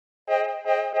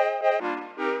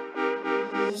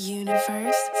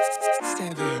Universe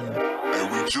 7.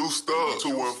 And we juiced up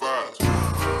 215.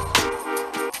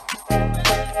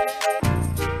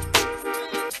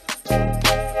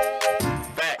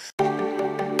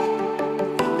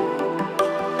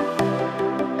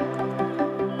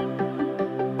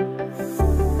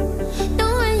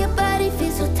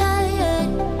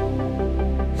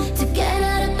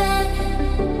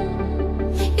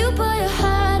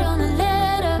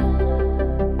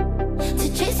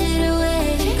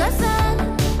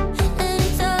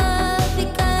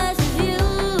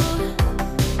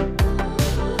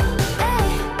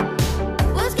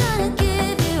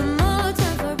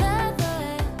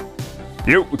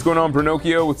 Yo, what's going on,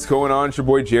 Pinocchio? What's going on? It's your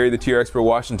boy Jerry, the TR Expert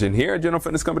Washington, here at General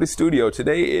Fitness Company Studio.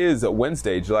 Today is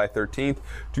Wednesday, July 13th,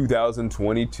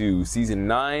 2022, Season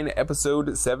 9,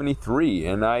 Episode 73.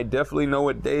 And I definitely know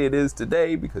what day it is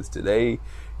today, because today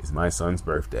is my son's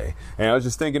birthday. And I was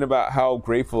just thinking about how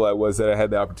grateful I was that I had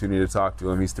the opportunity to talk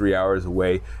to him. He's 3 hours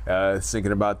away.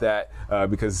 Thinking about that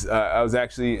because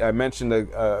I mentioned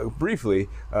briefly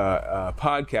a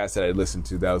podcast that I listened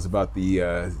to that was about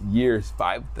the year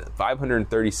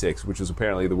 536, which was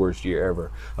apparently the worst year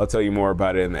ever. I'll tell you more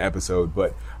about it in the episode,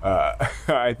 but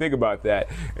I think about that,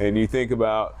 and you think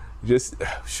about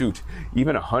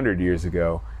even 100 years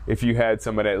ago, if you had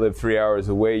somebody that lived 3 hours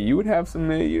away, you would have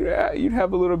you'd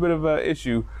have a little bit of an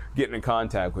issue getting in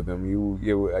contact with them.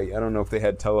 I don't know if they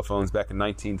had telephones back in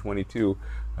 1922.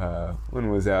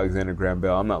 When was Alexander Graham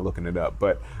Bell? I'm not looking it up,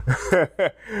 but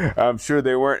I'm sure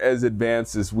they weren't as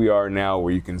advanced as we are now,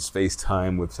 where you can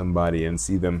FaceTime with somebody and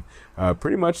see them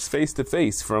pretty much face to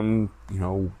face from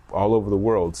all over the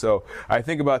world. So I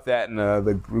think about that and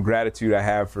the gratitude I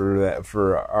have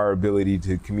for our ability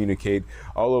to communicate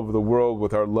all over the world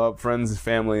with our friends,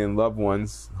 family, and loved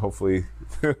ones. Hopefully,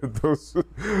 hopefully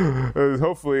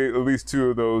at least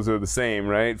two of those are the same,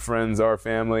 right? Friends are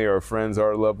family, or friends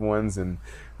are loved ones, and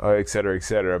et cetera, et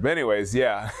cetera. But anyways,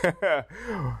 yeah,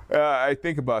 I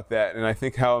think about that, and I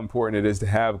think how important it is to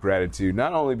have gratitude,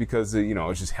 not only because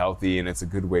it's just healthy and it's a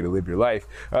good way to live your life,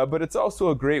 but it's also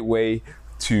a great way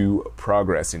to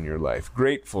progress in your life.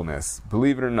 Gratefulness,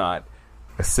 believe it or not,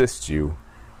 assists you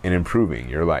in improving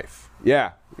your life.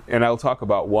 Yeah, and I'll talk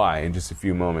about why in just a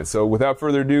few moments. So without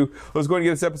further ado, let's go and get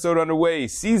this episode underway.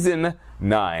 Season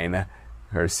 9,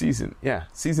 Episode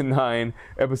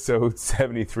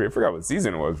 73. I forgot what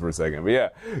season it was for a second, but yeah,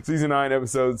 Season 9,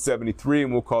 Episode 73,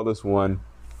 and we'll call this one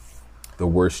The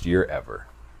Worst Year Ever.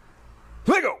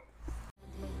 Let go!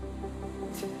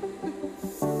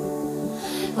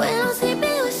 When I'm sleeping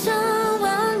with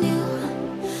someone new,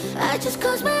 I just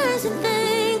close my eyes and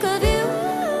think of you.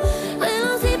 When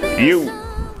I'm sleeping with someone.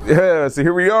 Yeah, so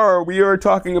here we are. We are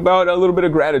talking about a little bit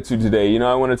of gratitude today.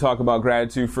 I want to talk about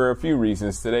gratitude for a few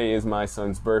reasons. Today is my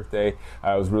son's birthday.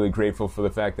 I was really grateful for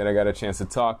the fact that I got a chance to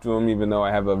talk to him, even though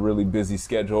I have a really busy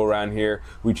schedule around here.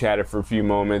 We chatted for a few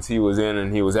moments. He was in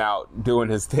and he was out doing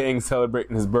his thing,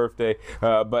 celebrating his birthday.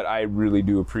 But I really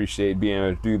do appreciate being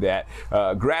able to do that.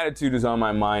 Gratitude is on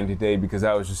my mind today because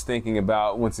I was just thinking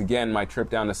about, once again, my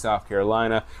trip down to South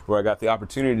Carolina, where I got the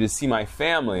opportunity to see my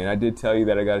family. And I did tell you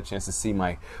that I got a chance to see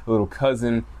my little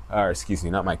cousin,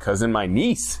 not my cousin, my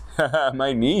niece,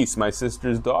 my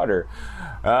sister's daughter.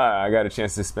 I got a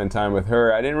chance to spend time with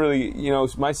her. I didn't really,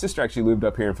 my sister actually lived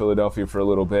up here in Philadelphia for a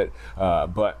little bit,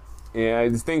 but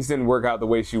things didn't work out the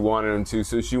way she wanted them to,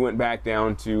 so she went back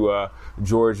down to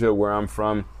Georgia, where I'm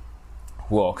from.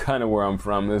 Well, kind of where I'm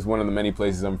from. It's one of the many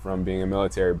places I'm from, being a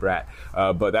military brat,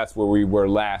 but that's where we were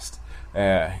last.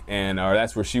 Or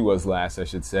that's where she was last, I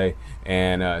should say,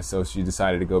 and so she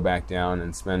decided to go back down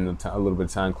and spend a little bit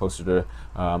of time closer to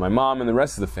my mom and the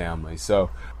rest of the family. So,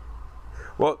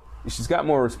 well, she's got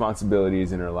more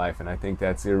responsibilities in her life, and I think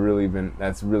that's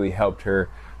really helped her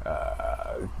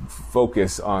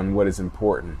focus on what is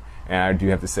important. And I do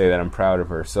have to say that I'm proud of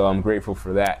her, so I'm grateful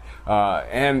for that.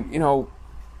 And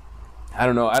I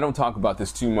don't know. I don't talk about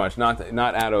this too much, not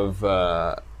out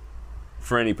of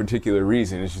for any particular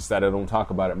reason. It's just that I don't talk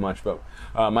about it much. But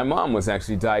my mom was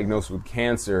actually diagnosed with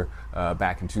cancer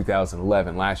back in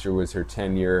 2011. Last year was her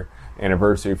 10-year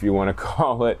anniversary, if you want to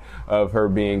call it, of her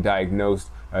being diagnosed.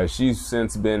 She's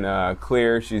since been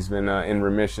clear. She's been in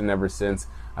remission ever since.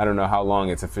 I don't know how long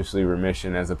it's officially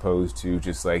remission, as opposed to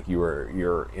just like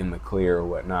you're in the clear or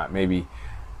whatnot. Maybe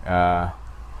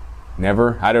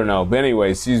never. I don't know. But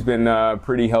anyways, she's been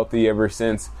pretty healthy ever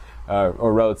since.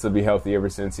 Or relatively healthy ever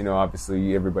since.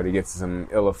 Obviously everybody gets some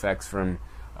ill effects from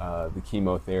the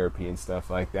chemotherapy and stuff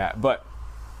like that. But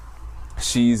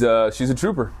she's a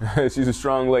trooper. She's a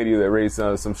strong lady that raised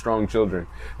some strong children,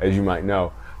 as you might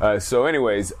know. So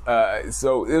anyways,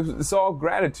 so it's all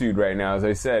gratitude right now. As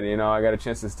I said, I got a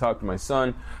chance to talk to my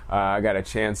son. I got a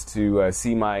chance to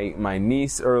see my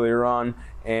niece earlier on,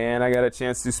 and I got a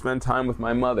chance to spend time with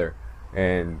my mother.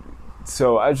 And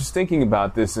so I was just thinking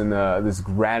about this in this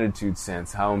gratitude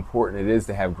sense, how important it is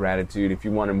to have gratitude if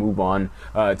you want to move on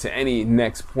to any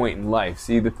next point in life.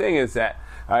 See, the thing is that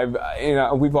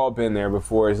we've all been there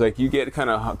before. It's like you get kind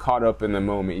of caught up in the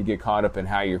moment. You get caught up in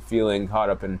how you're feeling,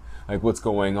 caught up in like what's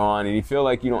going on, and you feel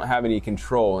like you don't have any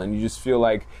control, and you just feel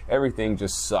like everything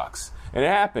just sucks. And it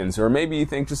happens. Or maybe you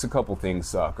think just a couple things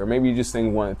suck, or maybe you just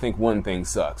think one thing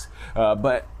sucks.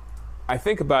 But I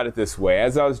think about it this way.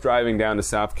 As I was driving down to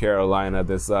South Carolina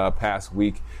this past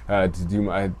week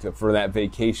for that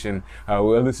vacation, I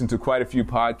listened to quite a few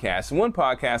podcasts. And one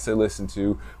podcast I listened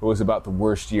to was about the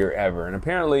worst year ever. And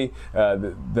apparently,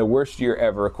 the worst year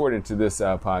ever, according to this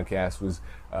podcast, was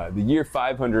the year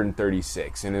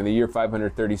 536. And in the year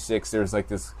 536, there's like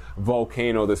this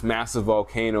volcano, this massive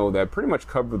volcano that pretty much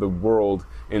covered the world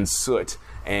in soot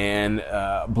and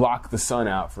blocked the sun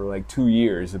out for like 2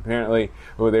 years. Apparently,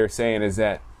 what they're saying is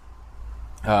that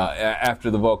after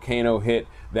the volcano hit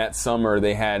that summer,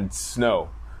 they had snow.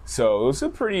 So it was a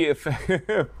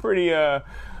pretty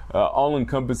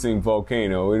all-encompassing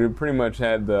volcano. It pretty much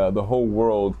had the whole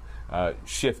world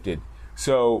shifted.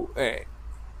 So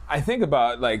I think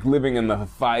about like living in the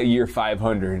year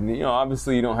 500, and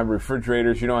obviously you don't have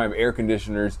refrigerators, you don't have air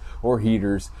conditioners or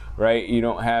heaters, right? You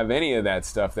don't have any of that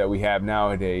stuff that we have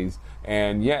nowadays,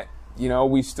 and yet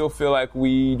we still feel like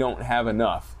we don't have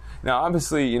enough. Now,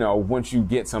 obviously, once you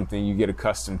get something, you get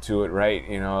accustomed to it, right?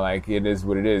 Like it is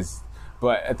what it is.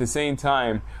 But at the same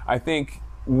time, I think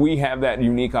we have that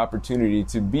unique opportunity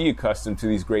to be accustomed to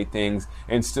these great things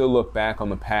and still look back on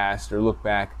the past, or look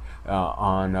back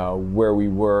on where we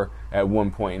were at one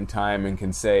point in time, and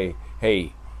can say,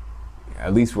 hey,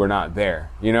 at least we're not there,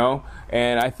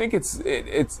 And I think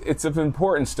it's of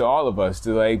importance to all of us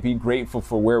to like be grateful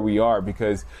for where we are,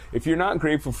 because if you're not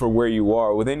grateful for where you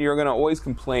are, well, then you're going to always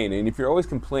complain, and if you're always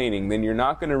complaining, then you're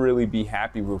not going to really be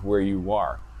happy with where you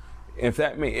are.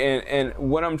 And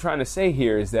what I'm trying to say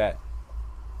here is that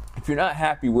if you're not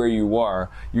happy where you are,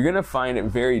 you're going to find it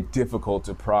very difficult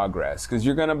to progress, because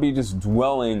you're going to be just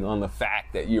dwelling on the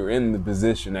fact that you're in the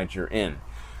position that you're in.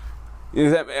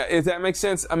 Does that make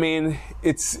sense? I mean,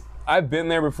 I've been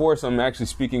there before, so I'm actually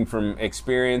speaking from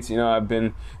experience. I've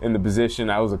been in the position.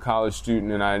 I was a college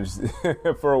student, and I just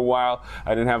for a while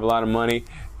I didn't have a lot of money,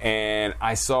 and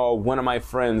I saw one of my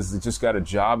friends that just got a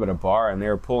job at a bar, and they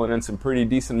were pulling in some pretty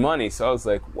decent money. So I was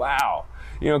like, wow.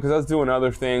 Because I was doing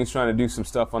other things, trying to do some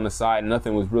stuff on the side, and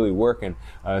nothing was really working.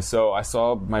 So I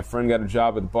saw my friend got a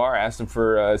job at the bar. I asked him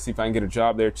for see if I can get a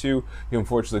job there too. He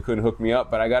unfortunately couldn't hook me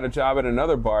up, but I got a job at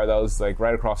another bar that was like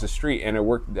right across the street, and it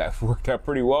worked out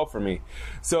pretty well for me.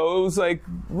 So it was like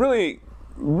really,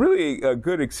 really a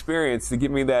good experience to give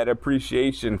me that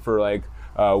appreciation for like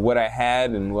what I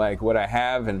had and like what I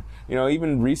have. And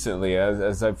even recently,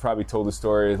 as I've probably told the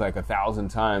story like 1,000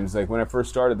 times, like when I first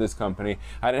started this company,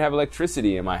 I didn't have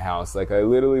electricity in my house. Like I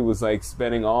literally was like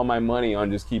spending all my money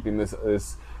on just keeping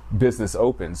this business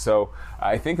open. So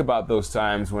I think about those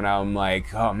times when I'm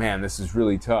like, oh man, this is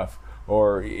really tough.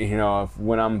 Or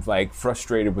when I'm like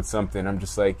frustrated with something, I'm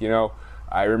just like,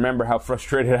 I remember how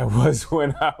frustrated I was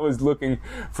when I was looking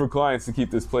for clients to keep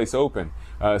this place open.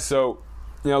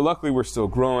 Luckily we're still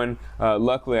growing.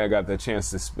 Luckily I got the chance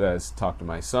to talk to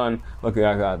my son. Luckily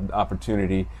I got the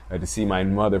opportunity to see my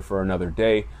mother for another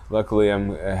day. Luckily I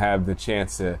had the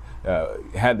chance to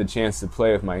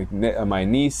play with my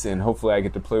niece, and hopefully I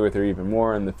get to play with her even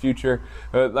more in the future.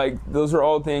 Those are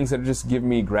all things that just give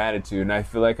me gratitude. And I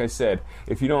feel like I said,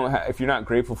 if you're not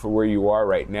grateful for where you are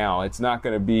right now, it's not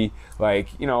going to be like,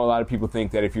 a lot of people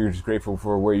think that if you're just grateful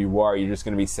for where you are, you're just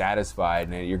going to be satisfied,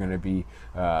 and you're going to be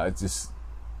just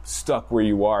stuck where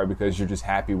you are because you're just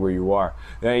happy where you are.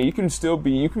 Now, you can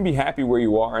be happy where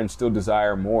you are and still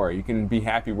desire more. You can be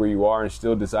happy where you are and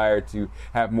still desire to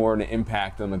have more of an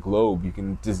impact on the globe. You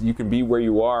can be where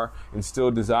you are and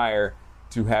still desire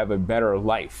to have a better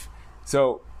life.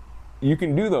 So you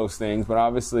can do those things, but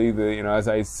obviously, as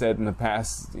I said in the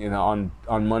past, on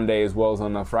Monday as well as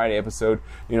on the Friday episode,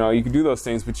 you can do those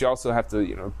things, but you also have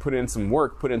to, put in some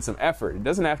work, put in some effort. It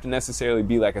doesn't have to necessarily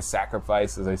be like a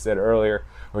sacrifice, as I said earlier,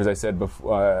 or as I said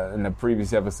before in the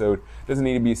previous episode. It doesn't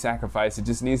need to be a sacrifice. It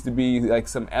just needs to be like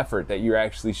some effort that you're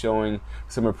actually showing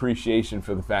some appreciation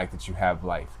for the fact that you have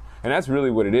life. And that's really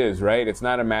what it is, right? It's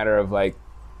not a matter of like,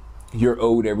 you're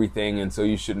owed everything, and so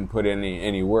you shouldn't put in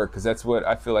any work, because that's what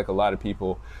I feel like a lot of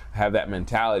people have, that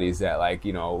mentality, is that, like,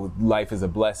 you know, life is a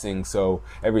blessing, so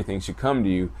everything should come to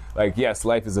you. Like, yes,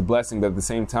 life is a blessing, but at the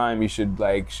same time you should,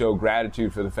 like, show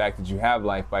gratitude for the fact that you have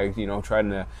life by, you know, trying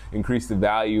to increase the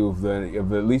value of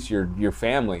at least your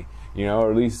family, you know,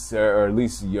 or at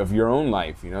least of your own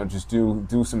life. You know, just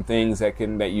do some things that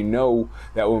you know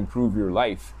that will improve your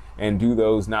life. And do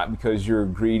those not because you're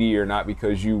greedy or not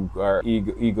because you are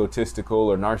egotistical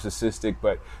or narcissistic,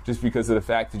 but just because of the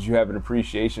fact that you have an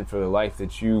appreciation for the life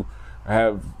that you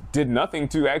did nothing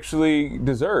to actually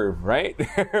deserve, right?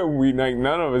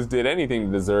 None of us did anything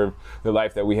to deserve the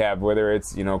life that we have, whether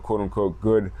it's, you know, quote unquote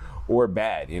good or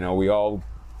bad. You know, we all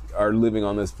are living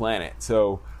on this planet.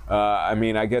 So, I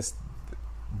mean, I guess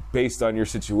based on your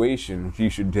situation, you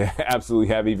should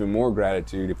absolutely have even more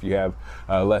gratitude if you have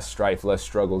less strife, less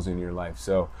struggles in your life.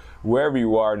 So wherever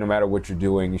you are, no matter what you're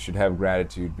doing, you should have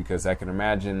gratitude, because I can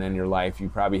imagine in your life you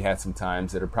probably had some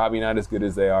times that are probably not as good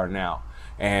as they are now.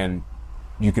 And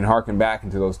you can hearken back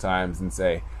into those times and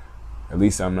say, at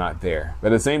least I'm not there.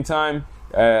 But at the same time,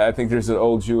 I think there's an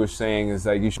old Jewish saying, is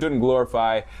that you shouldn't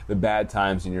glorify the bad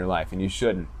times in your life, and you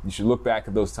shouldn't. You should look back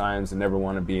at those times and never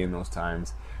want to be in those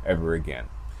times ever again.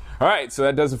 All right, so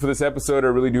that does it for this episode. I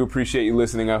really do appreciate you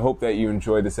listening. I hope that you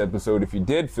enjoyed this episode. If you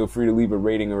did, feel free to leave a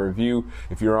rating or review.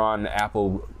 If you're on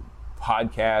Apple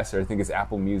Podcasts, or I think it's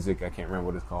Apple Music, I can't remember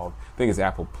what it's called. I think it's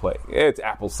Apple Play. It's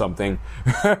Apple something.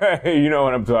 You know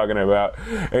what I'm talking about.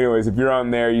 Anyways, if you're on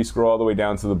there, you scroll all the way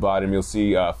down to the bottom, you'll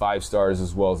see 5 stars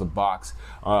as well as a box.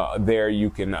 There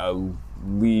you can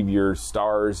leave your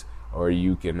stars, or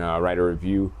you can write a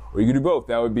review, or you can do both.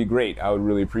 That would be great. I would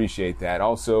really appreciate that.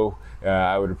 Also,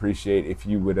 I would appreciate if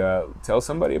you would tell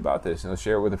somebody about this. You know,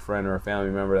 share it with a friend or a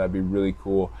family member. That'd be really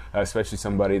cool, especially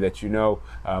somebody that you know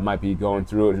might be going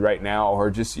through it right now, or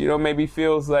just, you know, maybe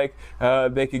feels like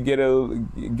they could get a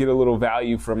little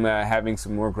value from having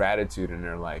some more gratitude in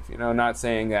their life. You know, not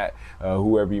saying that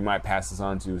whoever you might pass this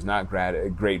on to is not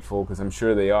grateful, because I'm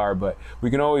sure they are, but we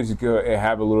can always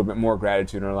have a little bit more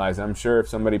gratitude in our lives. I'm sure if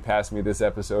somebody passed me this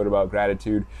episode about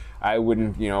gratitude, I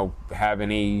wouldn't, you know,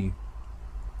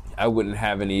 I wouldn't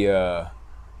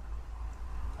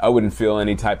feel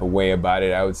any type of way about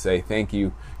it. I would say thank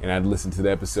you, and I'd listen to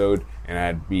the episode, and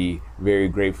I'd be very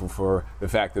grateful for the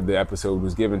fact that the episode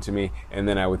was given to me, and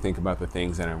then I would think about the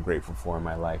things that I'm grateful for in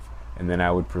my life, and then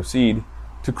I would proceed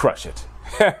to crush it.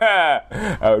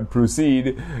 I would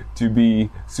proceed to be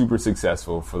super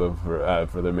successful for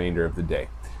the remainder of the day.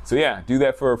 So yeah, do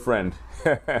that for a friend.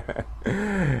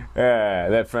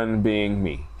 That friend being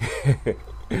me.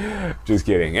 Just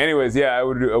kidding. Anyways, yeah, I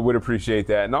would appreciate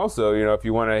that. And also, you know, if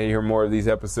you want to hear more of these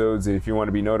episodes, and if you want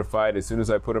to be notified as soon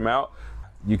as I put them out,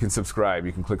 you can subscribe.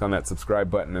 You can click on that subscribe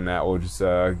button, and that will just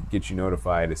get you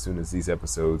notified as soon as these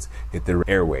episodes hit the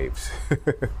airwaves.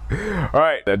 All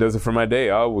right, that does it for my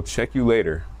day. I will check you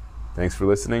later. Thanks for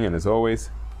listening, and as always,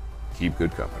 keep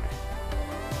good company.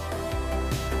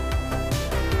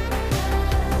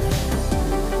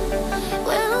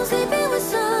 When I'm sleeping with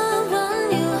someone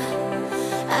new,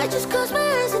 I just close my